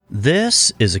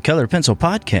This is a Colored Pencil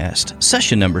Podcast,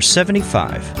 session number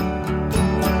 75.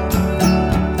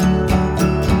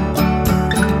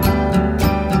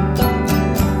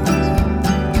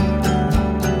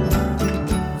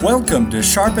 Welcome to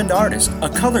Sharpened Artist, a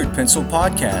Colored Pencil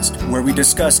Podcast, where we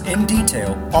discuss in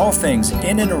detail all things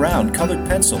in and around colored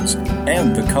pencils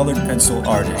and the colored pencil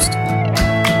artist.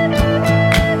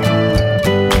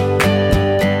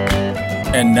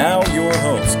 And now your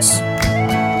hosts,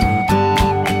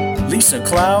 Lisa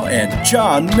Clow and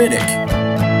John Middick.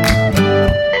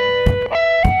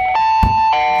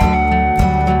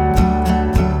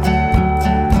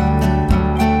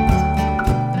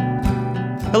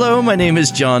 Hello, my name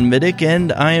is John Middick,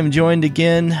 and I am joined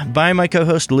again by my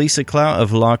co-host Lisa Clow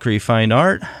of Lockery Fine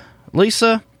Art.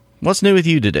 Lisa, what's new with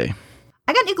you today?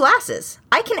 I got new glasses.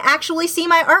 I can actually see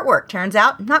my artwork. Turns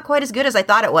out, not quite as good as I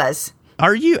thought it was.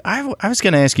 Are you? I was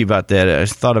going to ask you about that. I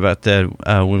thought about that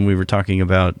when we were talking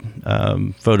about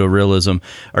photorealism.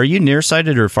 Are you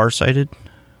nearsighted or farsighted?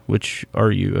 Which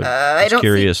are you? I don't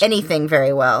see anything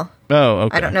very well. Oh,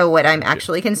 okay. I don't know what I'm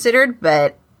actually considered,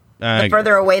 but the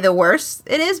further away, the worse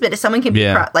it is. But if someone can be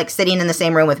sitting in the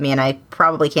same room with me, and I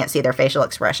probably can't see their facial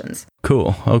expressions.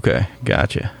 Cool. Okay.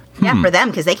 Gotcha. Yeah, for them,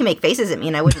 because they can make faces at me,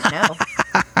 and I wouldn't know.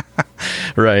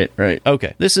 Right.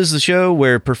 Okay. This is the show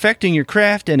where perfecting your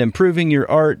craft and improving your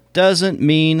art doesn't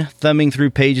mean thumbing through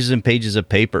pages and pages of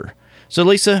paper. So,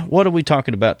 Lisa, what are we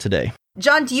talking about today?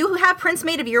 John, do you have prints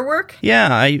made of your work?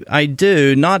 Yeah, I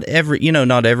do. Not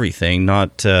everything,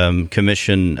 not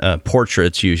commission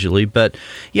portraits usually, but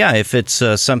yeah, if it's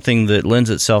something that lends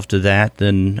itself to that,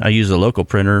 then I use a local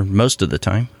printer most of the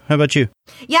time. How about you?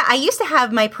 Yeah, I used to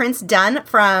have my prints done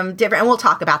from different, and we'll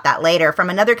talk about that later, from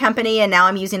another company, and now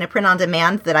I'm using a print on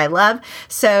demand that I love.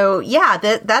 So yeah,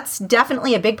 that's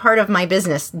definitely a big part of my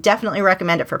business. Definitely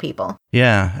recommend it for people.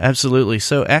 Yeah, absolutely.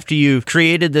 So after you've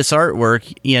created this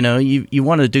artwork, you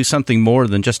want to do something more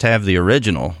than just have the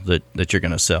original that you're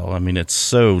going to sell. I mean, it's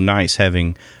so nice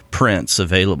having prints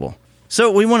available. So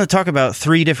we want to talk about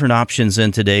 3 different options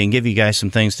in today and give you guys some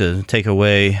things to take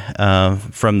away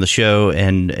from the show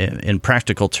and in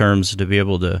practical terms to be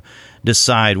able to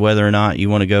decide whether or not you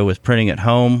want to go with printing at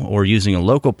home or using a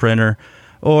local printer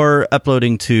or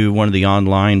uploading to one of the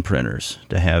online printers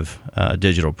to have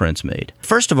digital prints made.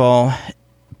 First of all,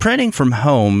 printing from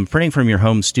your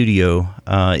home studio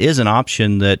is an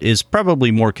option that is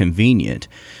probably more convenient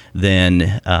than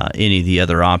any of the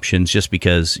other options, just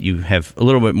because you have a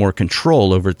little bit more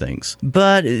control over things.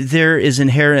 But there's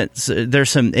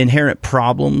some inherent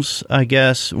problems, I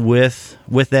guess, with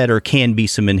that, or can be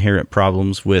some inherent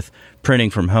problems with printing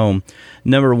from home.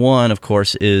 Number one, of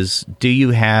course, is do you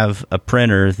have a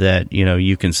printer that,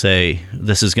 you can say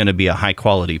this is going to be a high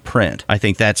quality print? I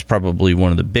think that's probably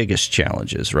one of the biggest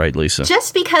challenges, right, Lisa?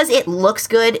 Just because it looks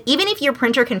good, even if your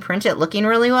printer can print it looking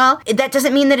really well, that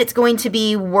doesn't mean that it's going to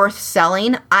be worth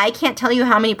selling. I can't tell you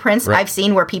how many prints I've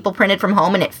seen where people printed from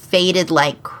home and it faded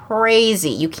like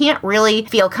crazy. You can't really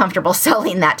feel comfortable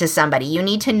selling that to somebody. You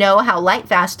need to know how light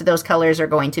fast those colors are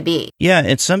going to be. Yeah,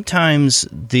 and sometimes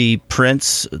the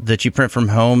prints that you print from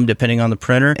home, depending on the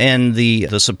printer and the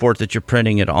support that you're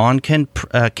printing it on, can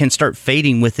start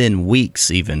fading within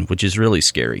weeks even, which is really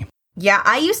scary. Yeah,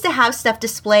 I used to have stuff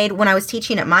displayed when I was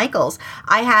teaching at Michael's.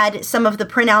 I had some of the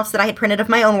printouts that I had printed of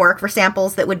my own work for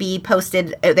samples that would be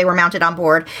posted. They were mounted on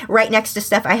board right next to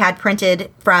stuff I had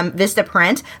printed from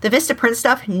Vistaprint. The Vistaprint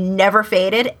stuff never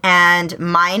faded, and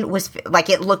mine was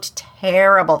it looked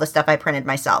terrible, the stuff I printed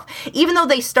myself, even though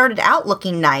they started out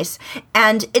looking nice.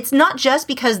 And it's not just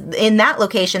because in that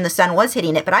location the sun was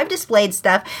hitting it, but I've displayed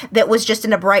stuff that was just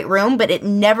in a bright room, but it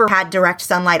never had direct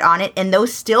sunlight on it, and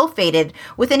those still faded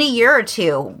within a year or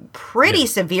two pretty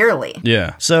severely.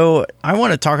 Yeah. So I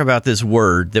want to talk about this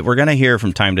word that we're going to hear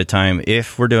from time to time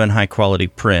if we're doing high quality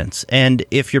prints. And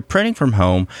if you're printing from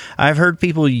home, I've heard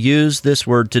people use this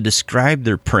word to describe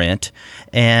their print,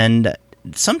 and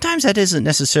sometimes that isn't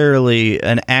necessarily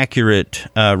an accurate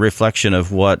reflection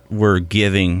of what we're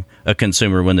giving a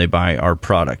consumer when they buy our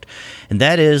product. And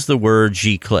that is the word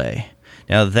giclée.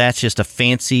 Now, that's just a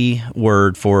fancy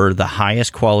word for the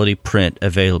highest quality print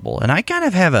available. And I kind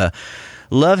of have a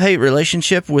love-hate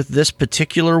relationship with this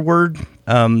particular word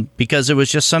because it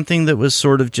was just something that was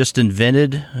sort of just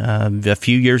invented a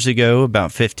few years ago,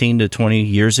 about 15 to 20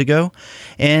 years ago.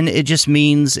 And it just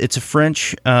means, it's a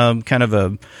French kind of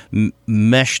a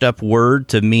meshed up word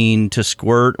to mean to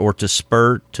squirt or to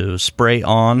spurt, to spray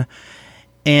on.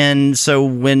 And so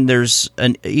when there's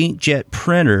an inkjet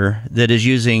printer that is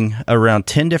using around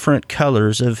 10 different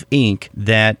colors of ink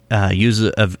that they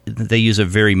use a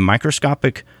very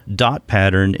microscopic dot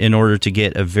pattern in order to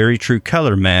get a very true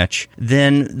color match,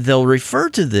 then they'll refer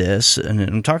to this, and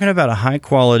I'm talking about a high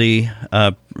quality,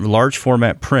 large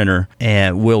format printer,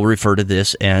 and we'll refer to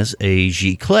this as a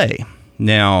giclée.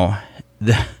 Now,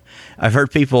 I've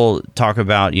heard people talk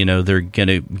about, they're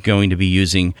going to be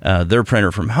using their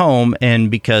printer from home, and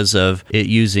because of it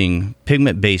using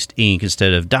pigment-based ink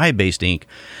instead of dye-based ink,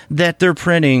 that they're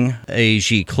printing a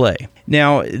giclée.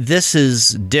 Now, this is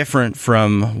different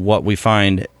from what we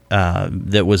find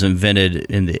that was invented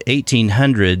in the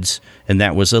 1800s, and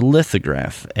that was a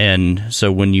lithograph. And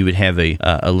so when you would have a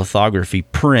lithography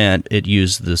print, it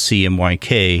used the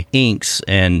CMYK inks,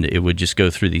 and it would just go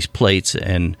through these plates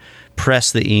and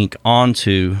press the ink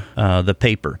onto the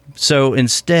paper. So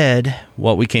instead,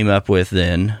 what we came up with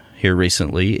then here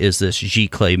recently is this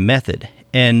giclée method.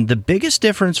 And the biggest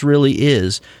difference really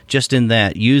is just in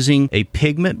that using a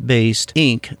pigment-based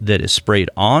ink that is sprayed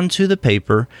onto the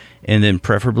paper, and then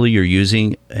preferably you're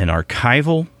using an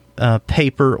archival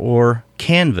paper or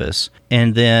canvas,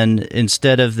 and then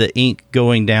instead of the ink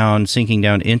going down, sinking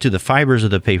down into the fibers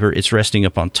of the paper, it's resting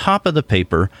up on top of the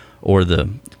paper or the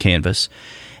canvas.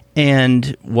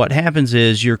 And what happens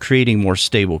is you're creating more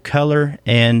stable color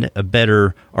and a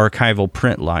better archival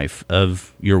print life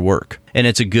of your work. And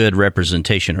it's a good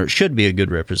representation, or it should be a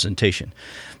good representation.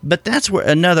 But that's where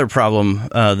another problem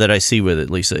that I see with it,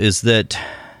 Lisa, is that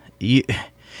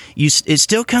it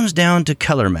still comes down to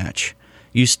color match.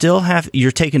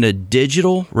 You're taking a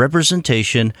digital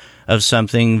representation of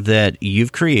something that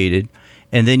you've created,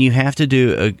 and then you have to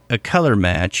do a color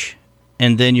match,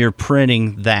 and then you're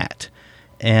printing that.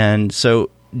 And so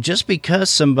just because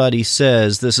somebody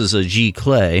says this is a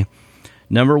giclée,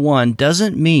 number one,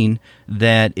 doesn't mean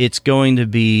that it's going to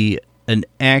be an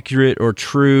accurate or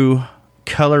true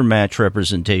color match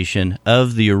representation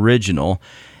of the original.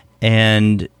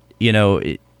 And,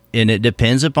 it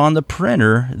depends upon the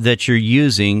printer that you're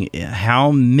using,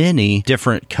 how many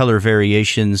different color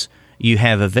variations you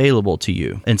have available to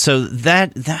you. And so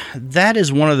that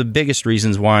is one of the biggest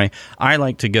reasons why I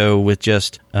like to go with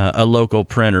just a local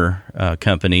printer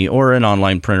company, or an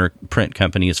online print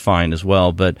company is fine as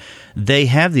well, but they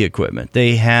have the equipment.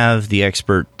 They have the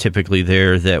expert typically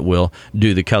there that will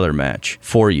do the color match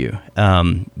for you.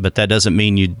 But that doesn't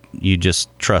mean you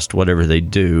just trust whatever they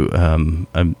do.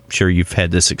 I'm sure you've had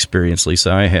this experience,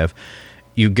 Lisa. I have.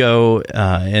 You go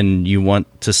and you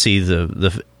want to see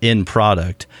the end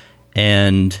product,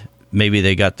 and maybe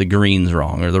they got the greens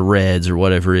wrong or the reds or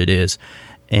whatever it is.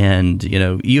 And,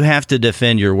 you have to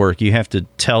defend your work. You have to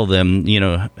tell them,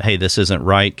 hey, this isn't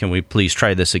right. Can we please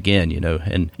try this again?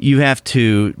 And you have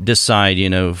to decide,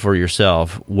 for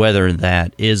yourself whether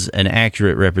that is an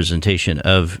accurate representation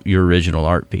of your original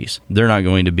art piece. They're not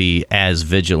going to be as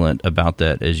vigilant about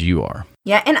that as you are.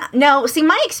 Yeah, and no, see,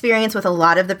 my experience with a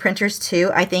lot of the printers,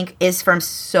 too, I think is from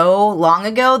so long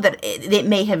ago that it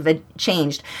may have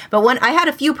changed. But when I had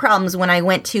a few problems when I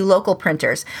went to local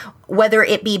printers, whether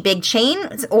it be big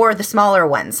chains or the smaller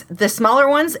ones. The smaller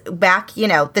ones back,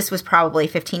 this was probably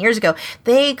 15 years ago,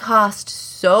 they cost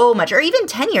so much, or even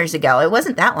 10 years ago, it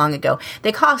wasn't that long ago,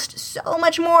 they cost so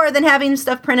much more than having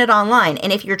stuff printed online.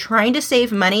 And if you're trying to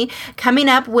save money, coming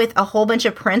up with a whole bunch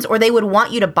of prints, or they would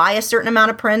want you to buy a certain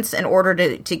amount of prints in order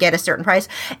to get a certain price,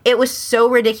 it was so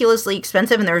ridiculously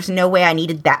expensive, and there was no way I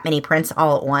needed that many prints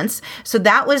all at once. So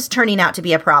that was turning out to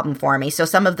be a problem for me. So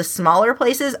some of the smaller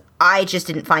places, I just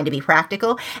didn't find to be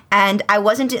practical, and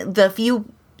the few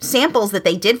samples that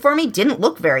they did for me didn't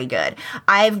look very good.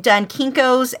 I've done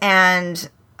Kinko's and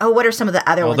what are some of the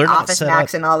other ones? Office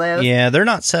Max and all those. Yeah, they're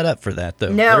not set up for that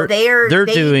though. No,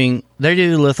 they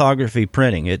do lithography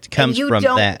printing. It comes from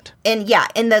that. And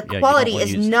the quality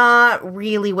is not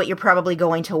really what you're probably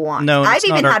going to want. No, I've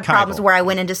even had problems where I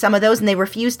went into some of those and they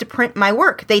refused to print my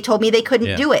work. They told me they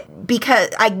couldn't do it because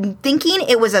I'm thinking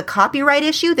it was a copyright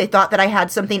issue. They thought that I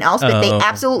had something else, but they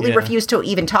absolutely refused to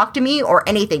even talk to me or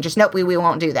anything. Just nope, we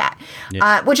won't do that.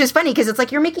 Yeah. Which is funny because it's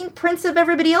like you're making prints of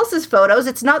everybody else's photos.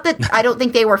 It's not that I don't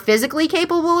think they were physically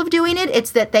capable of doing it.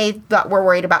 It's that they were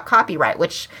worried about copyright,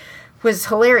 which was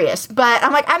hilarious. But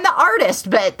I'm like, I'm the artist,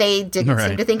 but they didn't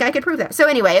seem to think I could prove that. So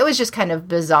anyway, it was just kind of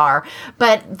bizarre.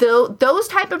 But those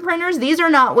type of printers, these are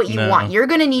not what you want. You're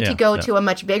going to need to go to a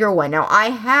much bigger one. Now, I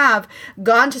have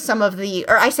gone to some of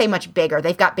or I say much bigger.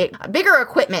 They've got bigger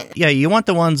equipment. Yeah, you want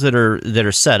the ones that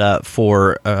are set up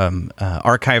for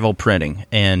archival printing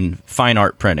and fine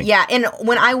art printing. Yeah, and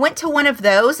when I went to one of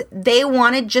those, they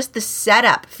wanted just the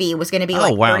setup fee was going to be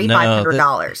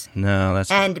 $3,500. No, that's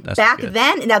back good.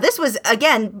 then. Now this was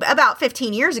again about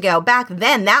 15 years ago. Back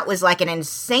then, that was like an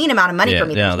insane amount of money for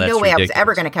me. There's no way ridiculous. I was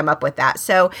ever going to come up with that.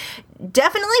 So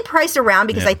definitely price around,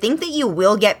 because I think that you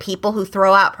will get people who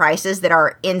throw out prices that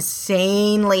are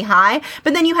insanely high,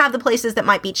 but then you have the places that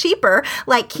might be cheaper,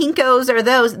 like Kinko's or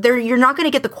those. You're not going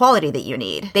to get the quality that you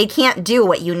need. They can't do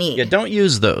what you need. Yeah, don't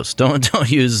use those.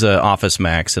 Don't use Office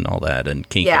Max and all that and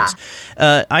Kinko's.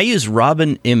 Yeah. I use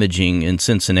Robin Imaging in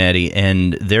Cincinnati,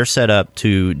 and they're set up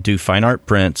to do fine art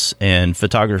prints and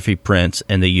photography prints,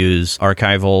 and they use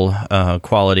archival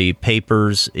quality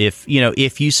papers. If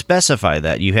you specify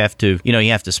that, you have to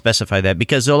specify that,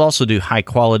 because they'll also do high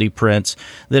quality prints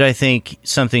that I think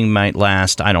something might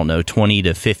last, 20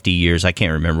 to 50 years. I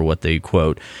can't remember what they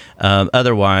quote.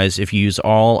 Otherwise, if you use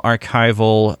all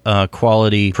archival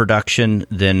quality production,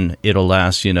 then it'll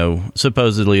last,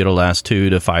 supposedly it'll last 200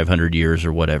 to 500 years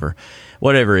or whatever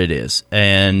it is.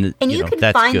 And you can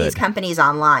find these companies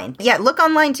online. Yeah, look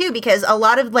online too, because a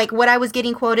lot of what I was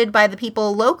getting quoted by the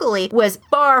people locally was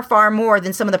far, far more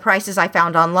than some of the prices I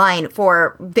found online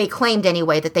they claimed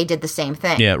anyway that they did the same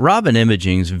thing. Yeah, Robin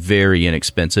Imaging's very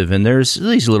inexpensive, and there's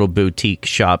these little boutique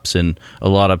shops in a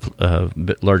lot of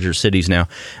larger cities now.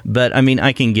 But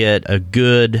I can get a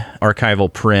good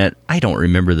archival print. I don't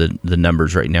remember the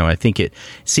numbers right now. I think it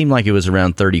seemed like it was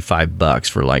around $35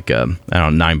 for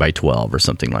 9x12 or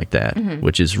something like that,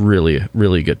 which is really,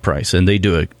 really good price. And they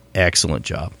do an excellent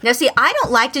job. Now, see, I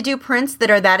don't like to do prints that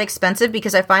are that expensive,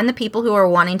 because I find the people who are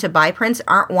wanting to buy prints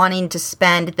aren't wanting to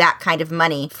spend that kind of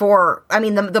money for,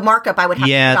 the markup I would have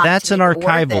to Yeah, that's an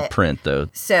archival print, though.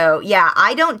 So, yeah,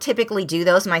 I don't typically do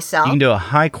those myself. You can do a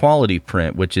high-quality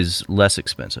print, which is less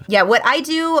expensive. Yeah, what I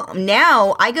do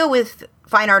now, I go with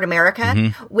Fine Art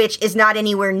America, which is not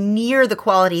anywhere near the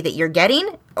quality that you're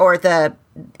getting, or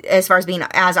as far as being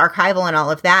as archival and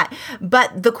all of that.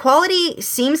 But the quality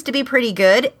seems to be pretty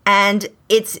good, and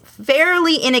it's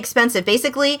fairly inexpensive.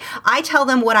 Basically, I tell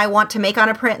them what I want to make on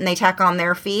a print, and they tack on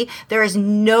their fee. There is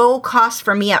no cost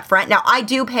for me up front. Now, I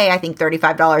do pay, I think,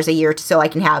 $35 a year so I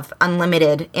can have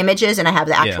unlimited images, and I have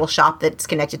the actual shop that's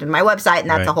connected to my website, and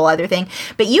that's a whole other thing.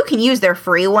 But you can use their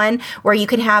free one, where you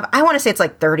can have, I want to say it's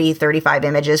 30, 35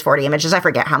 images, 40 images. I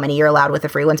forget how many you're allowed with the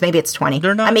free ones. Maybe it's 20.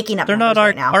 I'm making up numbers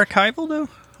right now. Archival, though?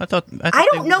 I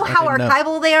don't know how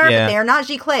archival they are, but they are not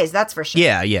Giclées, that's for sure.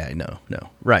 Yeah, no,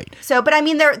 right. So, but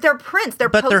they're prints,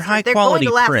 they're posters. They're high quality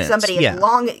They're going to last prints. Somebody as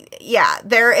long. Yeah,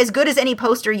 they're as good as any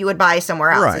poster you would buy somewhere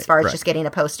else, as far as just getting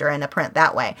a poster and a print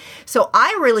that way. So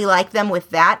I really like them with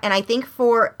that, and I think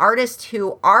for artists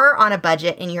who are on a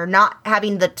budget and you're not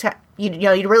having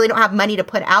you really don't have money to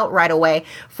put out right away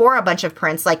for a bunch of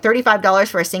prints, like $35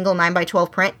 for a single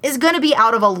 9x12 print is going to be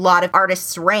out of a lot of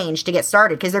artists' range to get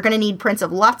started, because they're going to need prints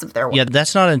of lots of their work. Yeah,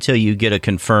 that's not until you get a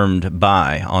confirmed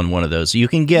buy on one of those. You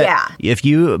can get, if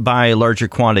you buy a larger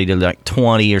quantity, like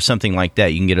 20 or something like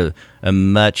that, you can get a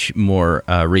much more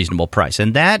reasonable price.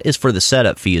 And that is for the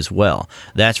setup fee as well.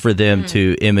 That's for them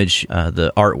to image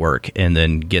the artwork and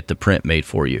then get the print made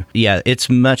for you. Yeah, it's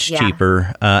much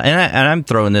cheaper. And I'm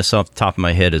throwing this off the top of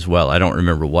my head as well. I don't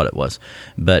remember what it was,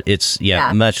 but it's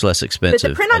much less expensive. But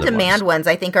the print-on-demand ones,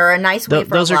 I think, are a nice way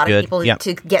for a lot of people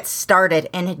to get started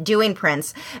in doing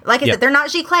prints. Like I said, they're not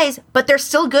Giclées, but they're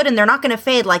still good, and they're not going to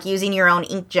fade like using your own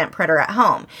inkjet printer at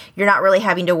home. You're not really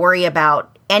having to worry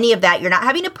about any of that. You're not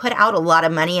having to put out a lot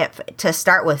of money to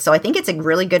start with. So I think it's a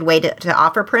really good way to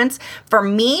offer prints. For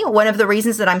me, one of the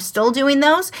reasons that I'm still doing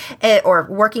those or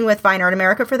working with Fine Art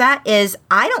America for that is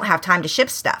I don't have time to ship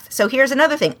stuff. So here's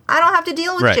another thing. I don't have to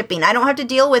deal with shipping. I don't have to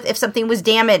deal with if something was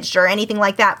damaged or anything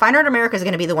like that. Fine Art America is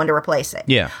going to be the one to replace it.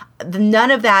 Yeah.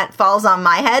 None of that falls on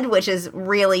my head, which is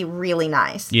really, really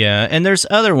nice. Yeah. And there's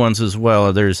other ones as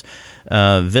well. There's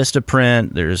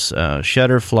Vistaprint, there's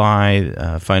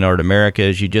Shutterfly, Fine Art America,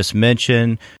 as you just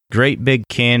mentioned. Great Big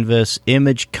Canvas,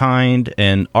 ImageKind,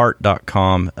 and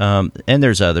Art.com, and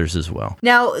there's others as well.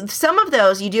 Now, some of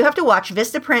those you do have to watch.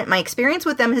 Vistaprint, my experience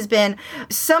with them has been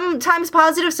sometimes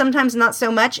positive, sometimes not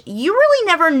so much. You really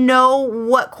never know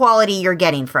what quality you're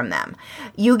getting from them.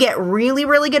 You get really,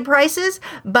 really good prices,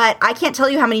 but I can't tell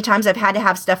you how many times I've had to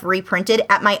have stuff reprinted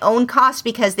at my own cost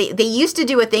because they used to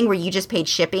do a thing where you just paid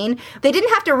shipping. They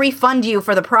didn't have to refund you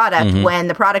for the product when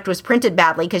the product was printed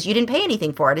badly because you didn't pay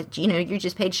anything for it. You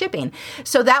just paid shipping.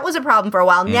 So that was a problem for a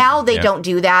while. Now they don't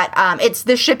do that.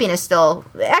 The shipping is still,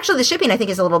 actually the shipping I think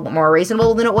is a little bit more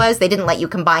reasonable than it was. They didn't let you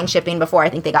combine shipping before. I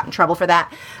think they got in trouble for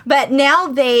that. But now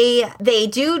they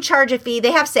do charge a fee.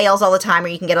 They have sales all the time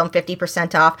where you can get them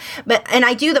 50% off. And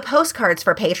I do the postcards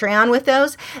for Patreon with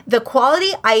those. The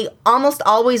quality I almost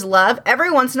always love.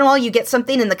 Every once in a while you get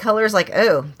something and the color is like,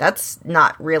 oh, that's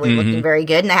not really looking very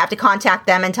good. And I have to contact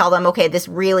them and tell them, okay, this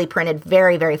really printed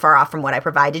very, very far off from what I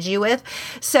provided you with.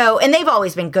 So, and they've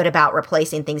always been good about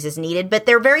replacing things as needed, but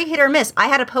they're very hit or miss. I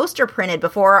had a poster printed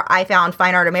before I found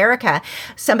Fine Art America.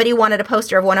 Somebody wanted a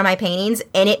poster of one of my paintings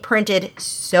and it printed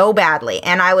so badly.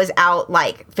 And I was out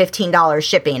like $15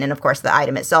 shipping. And of course the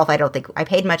item itself, I don't think I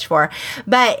paid much for,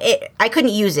 but I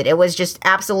couldn't use it. It was just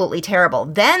absolutely terrible.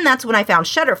 Then that's when I found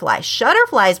Shutterfly.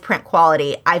 Shutterfly's print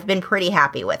quality, I've been pretty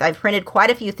happy with. I've printed quite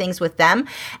a few things with them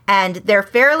and they're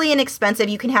fairly inexpensive.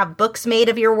 You can have books made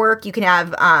of your work. You can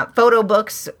have photo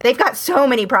books. They've got so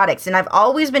many products and I've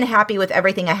always been happy with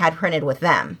everything I had printed with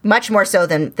them. Much more so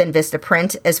than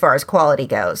Vistaprint as far as quality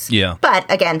goes. Yeah. But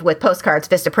again, with postcards,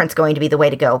 Vistaprint's going to be the way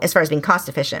to go as far as being cost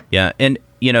efficient. Yeah. And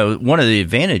one of the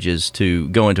advantages to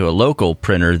go into a local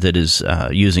printer that is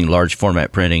using large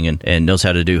format printing and knows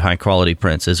how to do high quality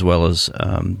prints as well as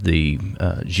the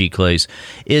Giclées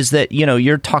is that,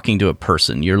 you're talking to a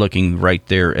person. You're looking right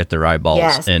there at their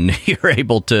eyeballs and you're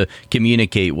able to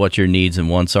communicate what your needs and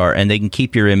wants are, and they can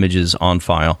keep your images on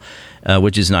file.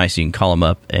 Which is nice. You can call them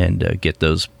up and get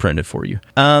those printed for you.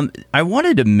 I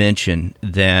wanted to mention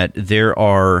that there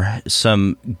are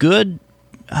some good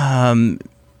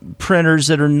printers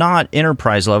that are not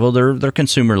enterprise level, they're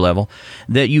consumer level,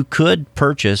 that you could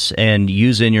purchase and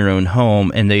use in your own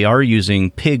home, and they are using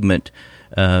pigment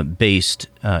based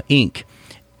ink.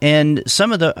 And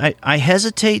some of I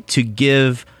hesitate to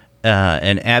give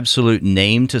an absolute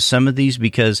name to some of these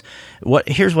because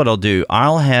here's what I'll do.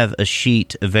 I'll have a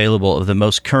sheet available of the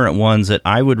most current ones that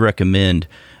I would recommend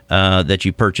that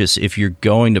you purchase if you're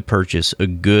going to purchase a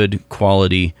good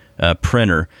quality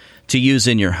printer to use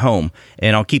in your home.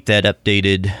 And I'll keep that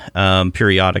updated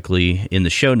periodically in the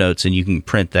show notes, and you can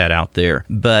print that out there.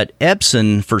 But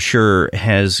Epson, for sure,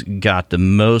 has got the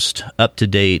most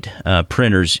up-to-date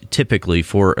printers typically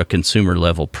for a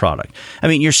consumer-level product. I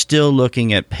mean, you're still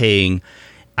looking at paying,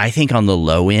 I think on the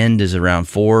low end is around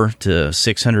 $400 to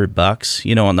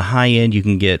 $600. On the high end, you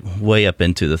can get way up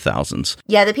into the thousands.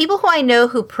 Yeah, the people who I know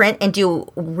who print and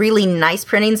do really nice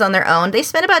printings on their own, they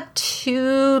spend about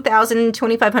 $2,000,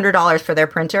 $2,500 for their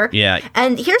printer. Yeah.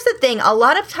 And here's the thing. A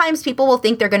lot of times people will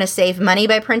think they're going to save money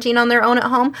by printing on their own at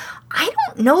home. I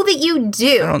don't know that you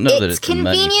do. I don't know that it's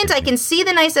convenient. I can see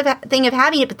the nice thing of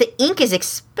having it, but the ink is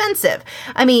expensive.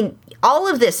 I mean, all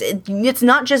of this, it's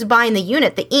not just buying the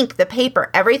unit, the ink, the paper,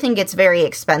 everything gets very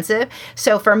expensive.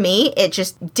 So for me, it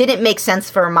just didn't make sense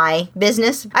for my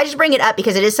business. I just bring it up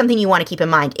because it is something you want to keep in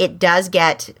mind. It does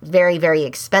get very, very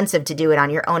expensive to do it on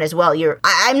your own as well.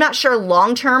 I'm not sure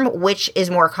long term which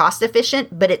is more cost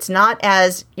efficient, but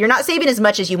you're not saving as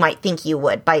much as you might think you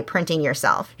would by printing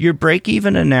yourself. Your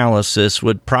break-even analysis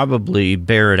would probably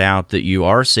bear it out that you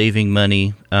are saving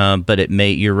money, but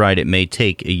you're right, it may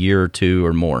take a year or two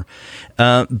or more.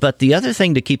 But the other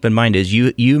thing to keep in mind is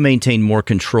you maintain more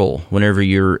control whenever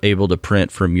you're able to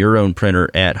print from your own printer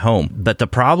at home. But the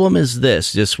problem is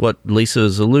this, just what Lisa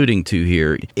is alluding to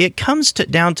here. It comes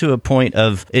down to a point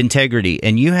of integrity,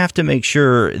 and you have to make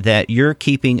sure that you're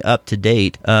keeping up to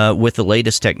date with the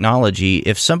latest technology.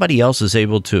 If somebody else is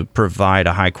able to provide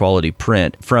a high-quality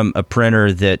print from a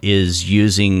printer that is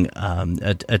using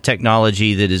a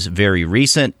technology that is very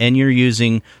recent, and you're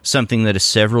using something that is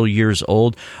several years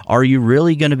old, are you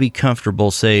really going to be comfortable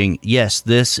saying, yes,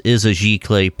 this is a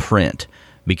Giclée print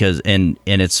because and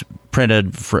it's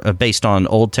printed based on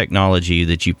old technology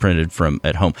that you printed from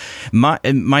at home?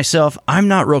 Myself, I'm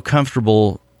not real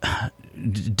comfortable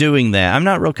doing that. I'm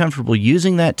not real comfortable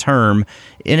using that term,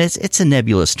 and it's a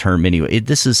nebulous term anyway.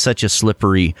 This is such a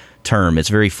slippery term. It's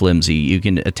very flimsy. You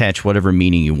can attach whatever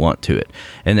meaning you want to it,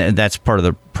 and that's part of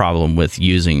the problem with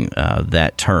using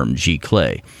that term,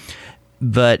 Giclée.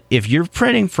 But if you're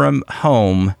printing from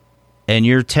home and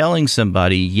you're telling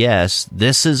somebody, yes,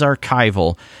 this is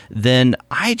archival, then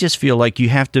I just feel like you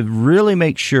have to really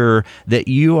make sure that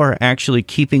you are actually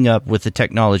keeping up with the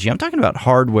technology. I'm talking about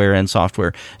hardware and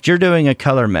software. If you're doing a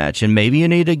color match, and maybe you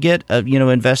need to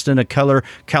invest in a color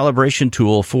calibration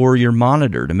tool for your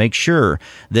monitor to make sure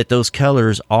that those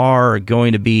colors are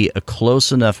going to be a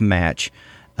close enough match.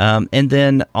 And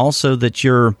then also that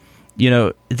you're,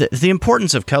 the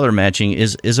importance of color matching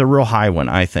is a real high one,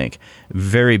 I think.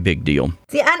 Very big deal.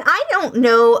 See, and I don't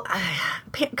know,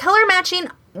 color matching,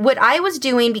 what I was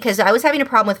doing, because I was having a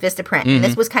problem with Vistaprint, and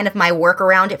this was kind of my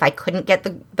workaround if I couldn't get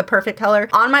the perfect color.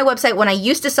 On my website, when I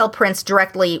used to sell prints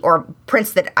directly, or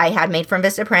prints that I had made from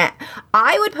Vistaprint,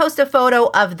 I would post a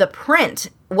photo of the print,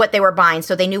 what they were buying,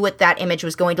 so they knew what that image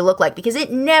was going to look like, because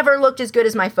it never looked as good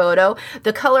as my photo.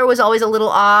 The color was always a little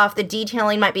off. The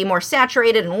detailing might be more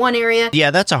saturated in one area.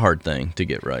 Yeah, that's a hard thing to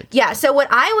get right. Yeah, so what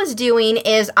I was doing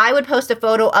is I would post a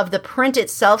photo of the print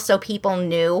itself so people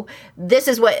knew this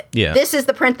is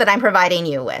the print that I'm providing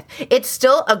you with. It's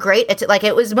still a great,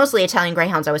 it was mostly Italian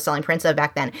Greyhounds I was selling prints of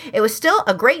back then. It was still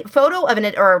a great photo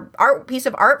of piece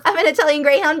of art of an Italian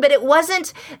Greyhound, but it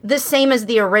wasn't the same as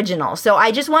the original. So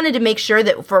I just wanted to make sure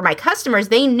that for my customers,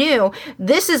 they knew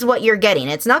this is what you're getting.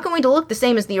 It's not going to look the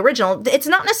same as the original. It's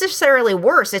not necessarily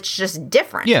worse. It's just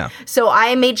different. Yeah. So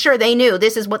I made sure they knew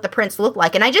this is what the prints look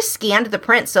like. And I just scanned the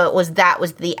print so that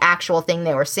was the actual thing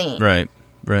they were seeing. Right.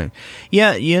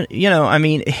 Yeah, I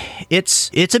mean, it's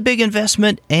a big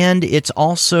investment, and it's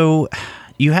also,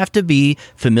 you have to be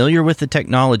familiar with the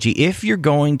technology if you're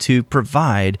going to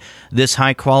provide this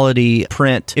high quality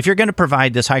print. If you're going to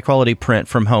provide this high quality print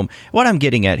from home, what I'm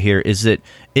getting at here is that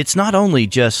it's not only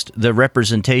just the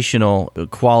representational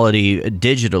quality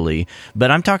digitally, but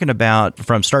I'm talking about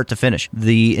from start to finish.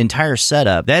 The entire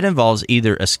setup, that involves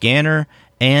either a scanner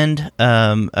and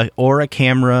or a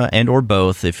camera, and or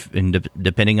both,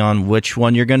 depending on which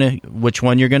one you're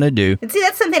gonna do. And see,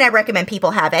 that's something I recommend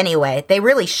people have anyway. They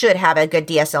really should have a good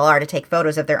DSLR to take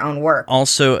photos of their own work.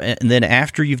 Also, and then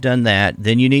after you've done that,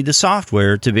 then you need the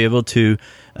software to be able to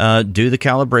do the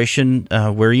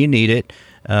calibration where you need it.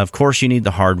 Of course, you need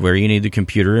the hardware. You need the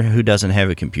computer. Who doesn't have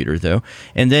a computer, though?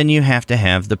 And then you have to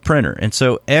have the printer. And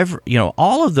so,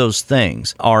 all of those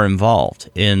things are involved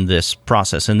in this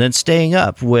process. And then staying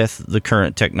up with the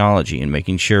current technology and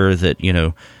making sure that,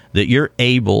 that you're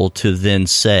able to then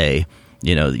say,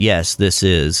 yes, this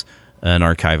is an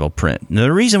archival print. Now,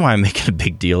 the reason why I'm making a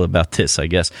big deal about this, I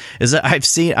guess, is that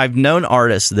I've known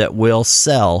artists that will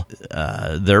sell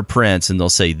their prints, and they'll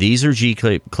say, these are G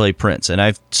Clay prints. And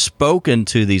I've spoken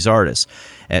to these artists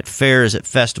at fairs, at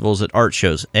festivals, at art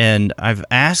shows, and I've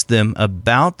asked them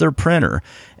about their printer,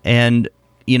 and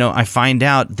I find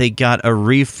out they got a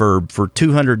refurb for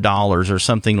 $200 or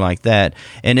something like that,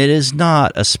 and it is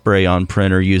not a spray-on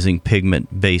printer using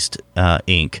pigment-based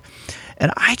ink.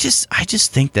 And I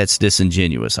just think that's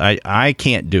disingenuous. I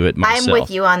can't do it myself. I'm with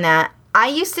you on that. I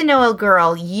used to know a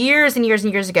girl years and years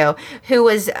and years ago who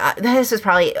was, this was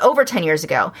probably over 10 years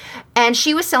ago, and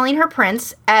she was selling her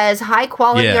prints as high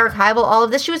quality, archival, all of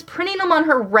this. She was printing them on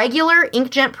her regular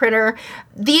inkjet printer.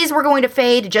 These were going to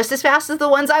fade just as fast as the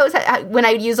ones I was when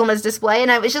I would use them as display.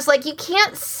 And I was just like, you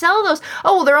can't sell those.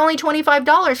 Oh, well, they're only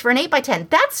 $25 for an 8x10.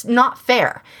 That's not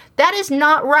fair. That is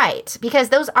not right, because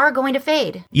those are going to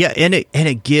fade. Yeah, and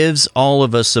it gives all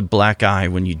of us a black eye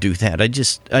when you do that. I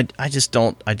just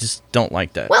don't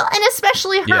like that. Well, and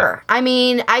especially her. Yeah. I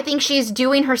mean, I think she's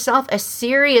doing herself a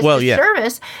serious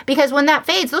disservice, because when that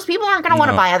fades, those people aren't going to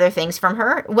want to buy other things from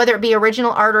her, whether it be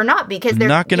original art or not, because they're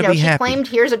not going to be happy. She claimed,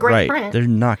 here's a great print. They're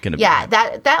not going to be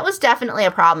happy. that was definitely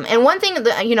a problem. And one thing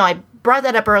that I brought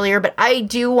that up earlier, but I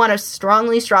do want to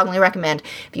strongly recommend,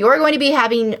 if you are going to be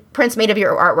having prints made of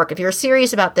your artwork, if you're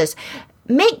serious about this,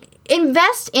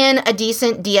 invest in a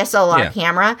decent DSLR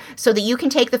camera so that you can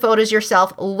take the photos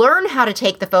yourself, learn how to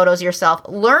take the photos yourself,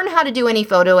 learn how to do any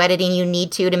photo editing you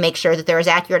need to make sure that they're as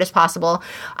accurate as possible.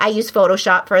 I use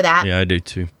Photoshop for that. Yeah, I do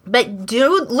too. But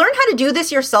learn how to do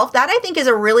this yourself. That, I think, is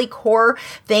a really core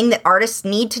thing that artists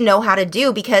need to know how to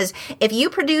do, because if you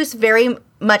produce very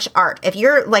much art, if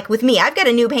you're like with me, I've got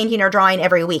a new painting or drawing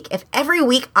every week. If every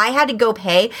week I had to go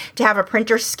pay to have a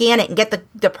printer scan it and get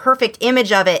the perfect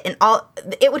image of it, and all,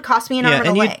 it would cost me an arm and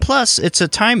a leg. Plus, it's a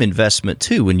time investment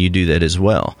too when you do that as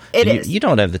well. It is. You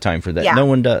don't have the time for that. Yeah. No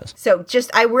one does. So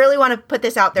I really want to put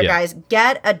this out there, guys.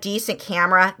 Get a decent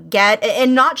camera.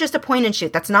 And not just a point and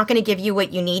shoot. That's not going to give you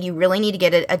what you need. You really need to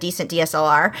get a decent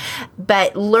DSLR.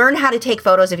 But learn how to take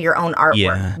photos of your own artwork.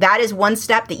 Yeah. That is one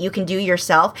step that you can do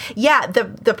yourself. Yeah,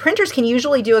 the printers can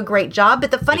usually do a great job,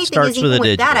 but the funny thing is, even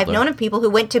with that, I've known of people who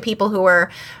went to people who were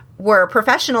were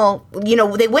professional,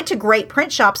 they went to great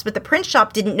print shops, but the print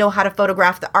shop didn't know how to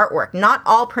photograph the artwork. Not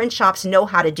all print shops know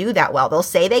how to do that well. They'll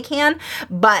say they can,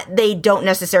 but they don't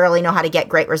necessarily know how to get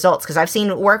great results. Because I've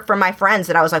seen work from my friends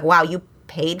that I was like, wow, you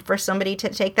paid for somebody to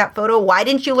take that photo. Why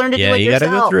didn't you learn to do it yourself? Yeah, you got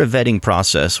to go through a vetting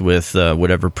process with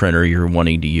whatever printer you're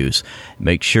wanting to use.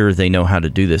 Make sure they know how to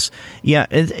do this. Yeah,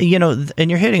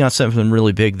 and you're hitting on something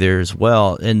really big there as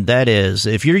well, and that is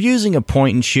if you're using a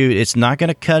point and shoot, it's not going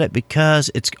to cut it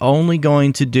because it's only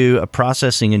going to do a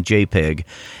processing in JPEG,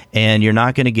 and you're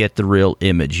not going to get the real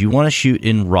image. You want to shoot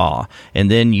in RAW, and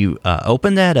then you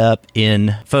open that up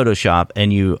in Photoshop,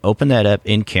 and you open that up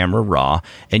in Camera Raw,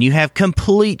 and you have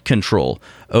complete control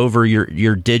over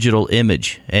your digital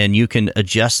image, and you can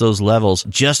adjust those levels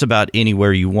just about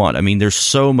anywhere you want. I mean, there's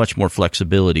so much more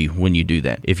flexibility when you do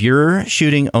that. If you're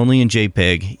shooting only in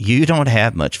JPEG, you don't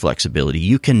have much flexibility.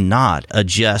 You cannot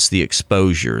adjust the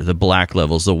exposure, the black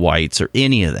levels, the whites, or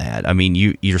any of that. I mean,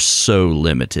 you're so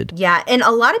limited. Yeah, and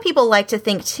a lot of people like to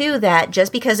think, too, that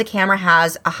just because a camera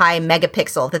has a high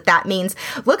megapixel, that means,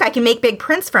 look, I can make big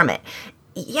prints from it.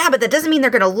 Yeah, but that doesn't mean they're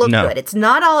going to look good. It's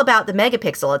not all about the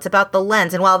megapixel. It's about the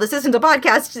lens. And while this isn't a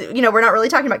podcast, we're not really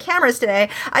talking about cameras today.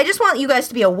 I just want you guys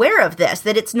to be aware of this,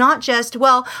 that it's not just,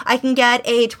 well, I can get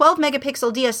a 12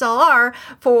 megapixel DSLR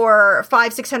for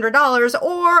 $500-$600,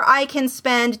 or I can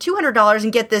spend $200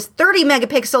 and get this 30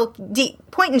 megapixel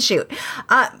point and shoot.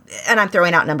 And I'm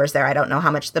throwing out numbers there. I don't know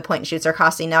how much the point and shoots are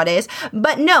costing nowadays.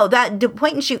 But no, that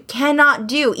point and shoot cannot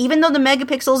do, even though the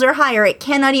megapixels are higher, it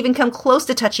cannot even come close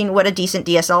to touching what a decent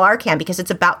DSLR can, because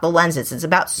it's about the lenses. It's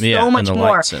about so much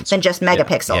more than just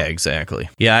megapixel. Yeah, exactly.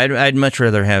 Yeah, I'd much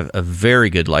rather have a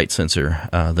very good light sensor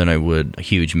than I would a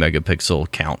huge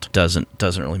megapixel count. Doesn't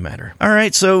really matter. All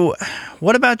right, so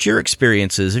what about your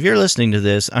experiences? If you're listening to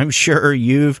this, I'm sure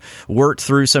you've worked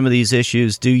through some of these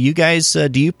issues. Do you guys,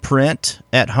 do you print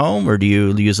at home, or do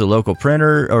you use a local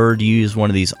printer, or do you use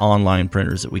one of these online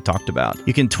printers that we talked about?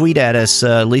 You can tweet at us.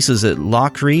 Lisa's at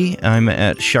Lockery. I'm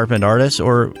at Sharpened Artist,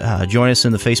 or join us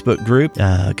in the Facebook group,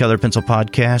 Colored Pencil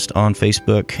Podcast on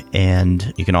Facebook,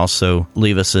 and you can also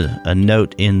leave us a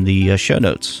note in the show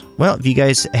notes. Well, if you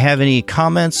guys have any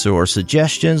comments or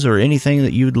suggestions or anything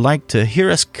that you'd like to hear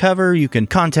us cover, you can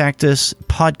contact us,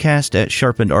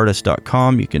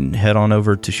 podcast@sharpenedartist.com. You can head on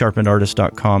over to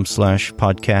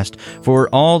sharpenedartist.com/podcast for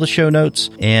all the show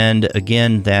notes. And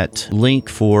again, that link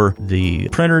for the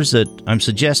printers that I'm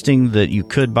suggesting that you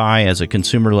could buy as a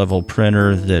consumer level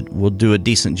printer that will do a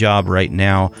decent job right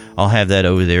now, I'll have that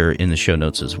over there in the show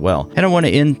notes as well. And I want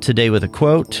to end today with a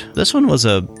quote. This one was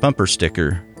a bumper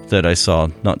sticker that I saw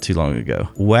not too long ago.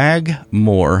 Wag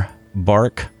more,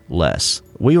 bark less.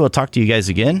 We will talk to you guys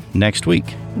again next week.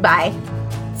 Bye.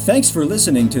 Thanks for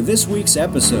listening to this week's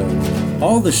episode.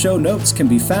 All the show notes can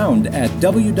be found at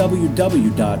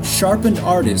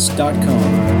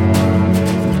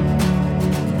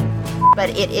www.sharpenedartist.com.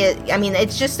 But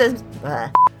it's just a...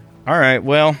 All right,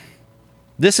 well,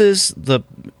 this is the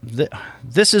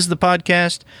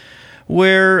podcast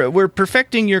where we're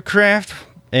perfecting your craft.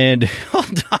 And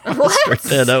hold on, let's start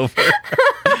that over.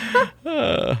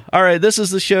 All right, this is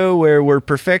the show where we're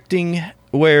perfecting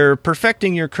your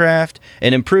craft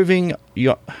and improving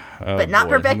your. But not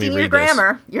perfecting your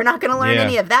grammar. You're not going to learn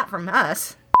any of that from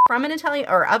us. From an Italian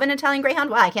or of an Italian Greyhound.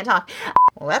 Well, I can't talk.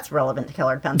 Well, that's relevant to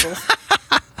Colored Pencils.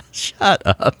 Shut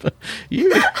up!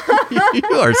 You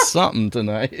are something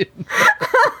tonight.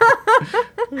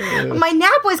 My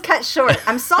nap was cut short.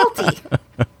 I'm salty.